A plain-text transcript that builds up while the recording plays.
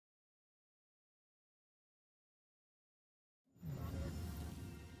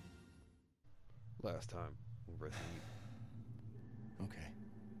Last time with Resident Evil. Okay.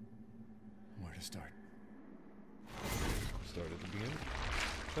 Where to start? Start at the beginning.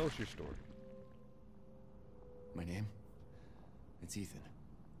 Tell us your story. My name? It's Ethan.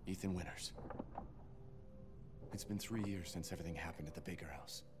 Ethan Winters. It's been 3 years since everything happened at the Baker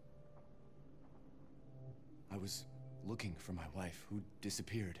house. I was looking for my wife, who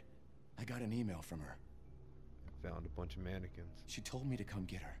disappeared. I got an email from her. Found a bunch of mannequins. She told me to come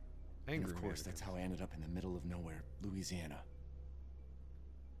get her. And of course, that's how I ended up in the middle of nowhere, Louisiana.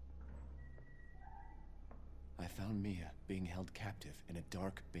 I found Mia being held captive in a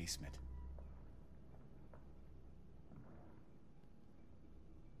dark basement.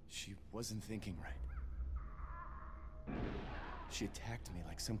 She wasn't thinking right. She attacked me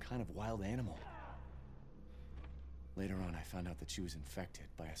like some kind of wild animal. Later on, I found out that she was infected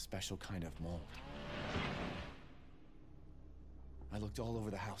by a special kind of mold. I looked all over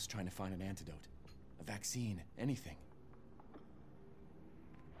the house trying to find an antidote, a vaccine, anything.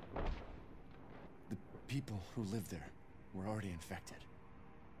 The people who lived there were already infected.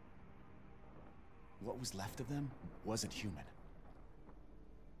 What was left of them wasn't human.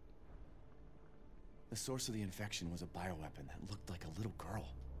 The source of the infection was a bioweapon that looked like a little girl.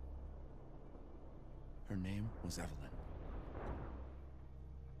 Her name was Evelyn.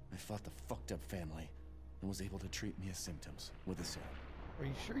 I fought the fucked up family and was able to treat Mia's symptoms with a serum. Are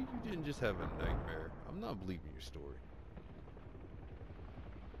you sure you didn't just have a nightmare? I'm not believing your story.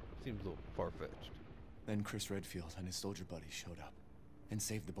 Seems a little far-fetched. Then Chris Redfield and his soldier buddies showed up and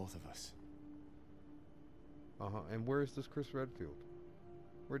saved the both of us. Uh-huh. And where is this Chris Redfield?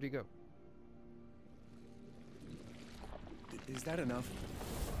 Where'd he go? Is that enough?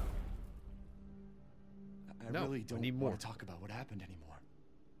 I really don't want to talk about what happened anymore.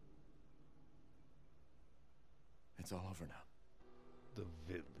 It's all over now. The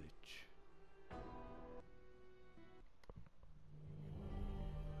village.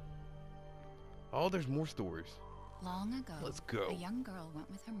 Oh, there's more stories. Long ago, let's go. A young girl went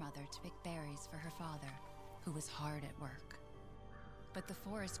with her mother to pick berries for her father, who was hard at work. But the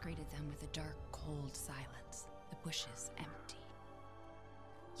forest greeted them with a dark, cold silence, the bushes empty.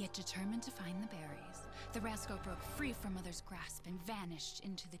 Yet determined to find the berries, the rascal broke free from Mother's grasp and vanished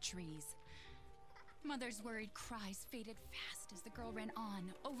into the trees. Mother's worried cries faded fast as the girl ran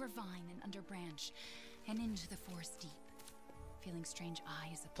on, over vine and under branch, and into the forest deep. Feeling strange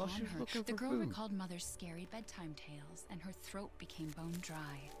eyes upon her, the girl recalled Mother's scary bedtime tales, and her throat became bone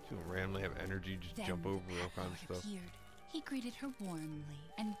dry. She'll randomly have energy, just jump over all kinds of stuff. Appeared. He greeted her warmly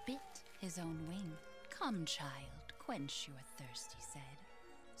and bit his own wing. "Come, child, quench your thirst," he said.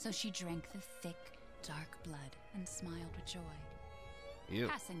 So she drank the thick, dark blood and smiled with joy. Yep.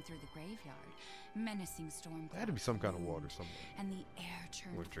 Passing through the graveyard, menacing storm clouds. There had to be some kind of water somewhere. And the air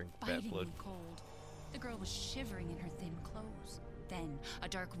turned drink bitingly cold. The girl was shivering in her thin clothes. Then a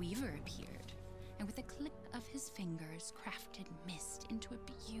dark weaver appeared, and with a click of his fingers, crafted mist into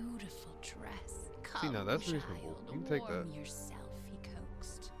a beautiful dress. "Come, see, now that's child, reasonable. You can take that. warm yourself," he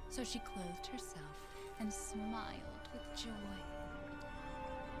coaxed. So she clothed herself and smiled with joy.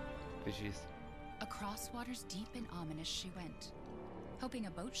 Fishies. Across waters deep and ominous she went, hoping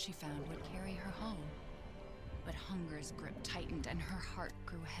a boat she found would carry her home. But hunger's grip tightened and her heart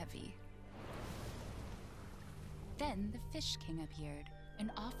grew heavy. Then the Fish King appeared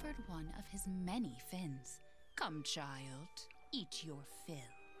and offered one of his many fins. "Come, child, eat your fill."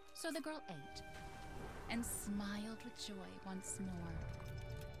 So the girl ate and smiled with joy once more.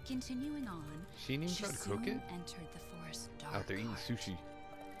 Continuing on, she didn't even try to cook it? Entered the forest dark out there eating sushi.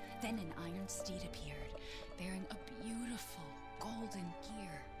 Then an iron steed appeared, bearing a beautiful golden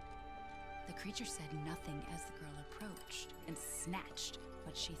gear. The creature said nothing as the girl approached and snatched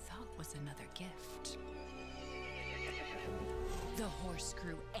what she thought was another gift. The horse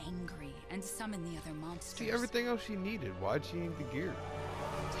grew angry and summoned the other monsters. See, everything else she needed. Why'd she need the gear?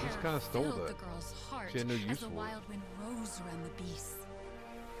 She just kind of stole that. The girl's heart she had no use as the for wild it. wind rose around the beasts.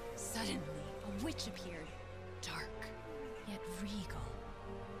 Suddenly, a witch appeared, dark yet regal.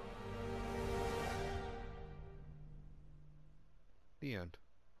 The end.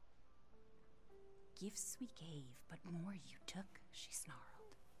 "Gifts we gave, but more you took," she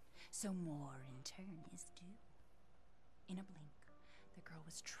snarled. "So more in turn is due." In a blink, the girl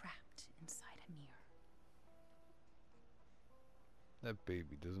was trapped inside a mirror. That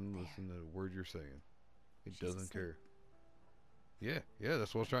baby doesn't listen to the word you're saying. It She's doesn't asleep. care. Yeah,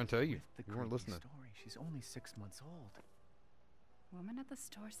 that's what I was trying to tell you. With the You weren't creepy listening. story, she's only 6 months old. Woman at the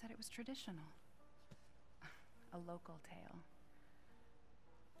store said it was traditional. A local tale.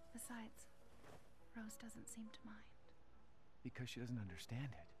 Besides, Rose doesn't seem to mind. Because she doesn't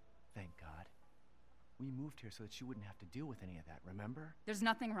understand it. Thank God. We moved here so that she wouldn't have to deal with any of that, remember? There's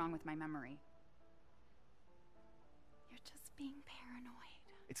nothing wrong with my memory. You're just being paranoid.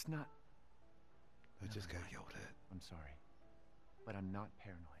 It's not... I just got yelled at. I'm sorry. But I'm not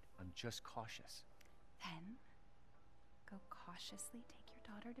paranoid. I'm just cautious. Then, go cautiously take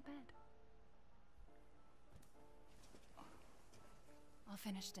your daughter to bed. I'll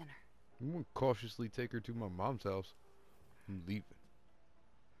finish dinner. I'm gonna cautiously take her to my mom's house. I'm leaving.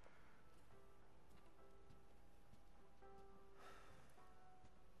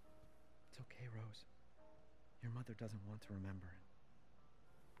 It's okay, Rose. Your mother doesn't want to remember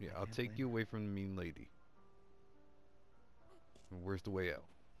it. Yeah, I I'll can't take blame you her. away from the mean lady. And where's the way out?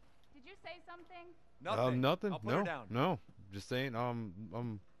 Did you say something? Nothing. I'll put no, her down. no. Just saying.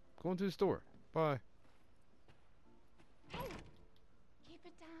 I'm going to the store. Bye. Hey, keep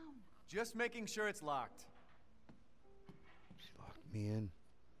it down. Just making sure it's locked. She locked me in.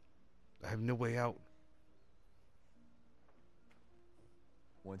 I have no way out.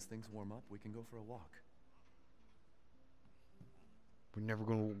 Once things warm up, we can go for a walk. We're never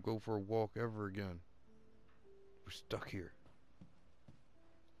gonna go for a walk ever again. We're stuck here.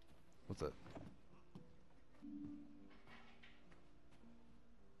 What's that?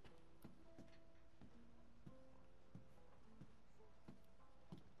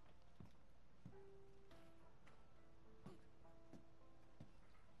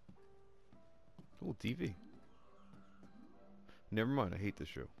 Oh, TV. Never mind, I hate this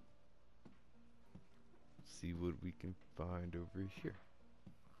show. See what we can find over here.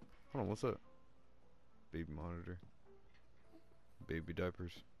 Hold on, what's up? Baby monitor. Baby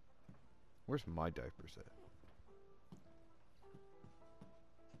diapers. Where's my diapers at?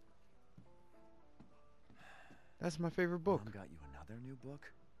 That's my favorite book. Mom got you another new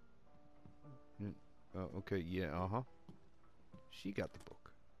book? Okay, yeah, uh-huh. She got the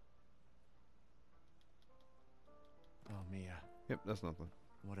book. Oh, Mia. Yep, that's nothing.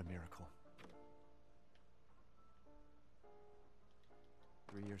 What a miracle.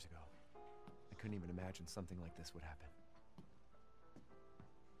 3 years ago, I couldn't even imagine something like this would happen.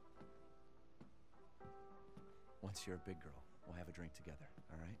 Once you're a big girl, we'll have a drink together,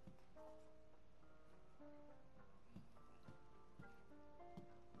 all right?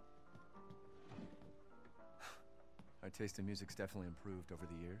 Our taste in music's definitely improved over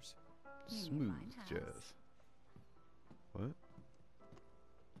the years. Smooth mine has. jazz. What?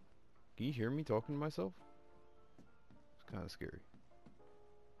 Can you hear me talking to myself? It's kind of scary.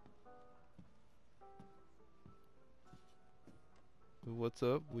 What's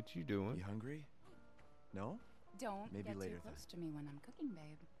up? What you doing? You hungry? No? Don't Maybe get later too close to me when I'm cooking,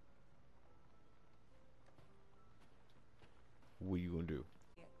 babe. What you gonna do?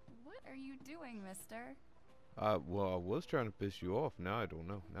 What are you doing, mister? Well, I was trying to piss you off. Now I don't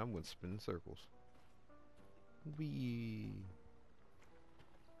know. Now I'm gonna spin in circles. Wee.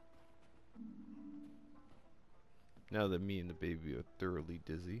 Now that me and the baby are thoroughly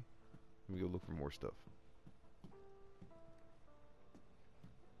dizzy, let me go look for more stuff.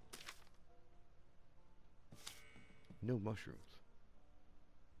 No mushrooms.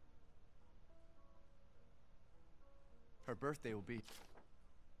 Her birthday will be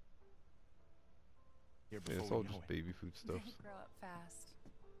here Yeah, before it's all we know just it. baby food stuff. They grow up fast.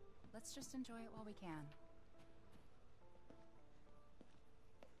 Let's just enjoy it while we can.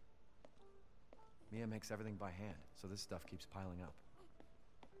 Mia makes everything by hand, so this stuff keeps piling up.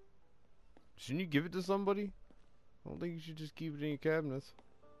 Shouldn't you give it to somebody? I don't think you should just keep it in your cabinets.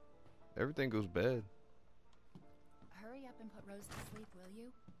 Everything goes bad. Hurry up and put Rose to sleep, will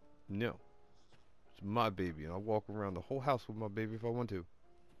you? No. It's my baby, and I'll walk around the whole house with my baby if I want to.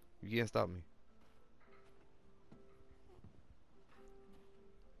 You can't stop me.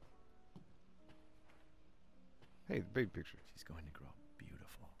 Hey, the baby picture. She's going to grow up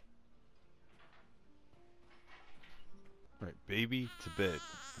beautiful. Right, baby to bed.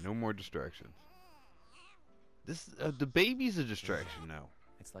 No more distractions. This the baby's a distraction now.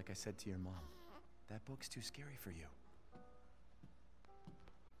 It's like I said to your mom. That book's too scary for you.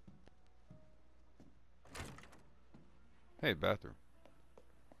 Hey, bathroom.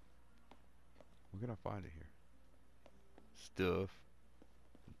 What can I find in here? Stuff.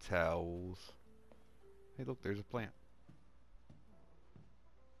 Towels. Hey, look, there's a plant.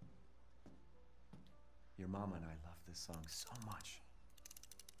 Your mama and I love this song so much.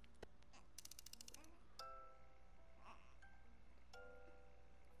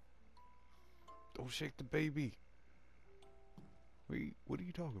 Don't shake the baby. Wait, what are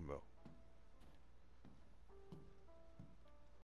you talking about?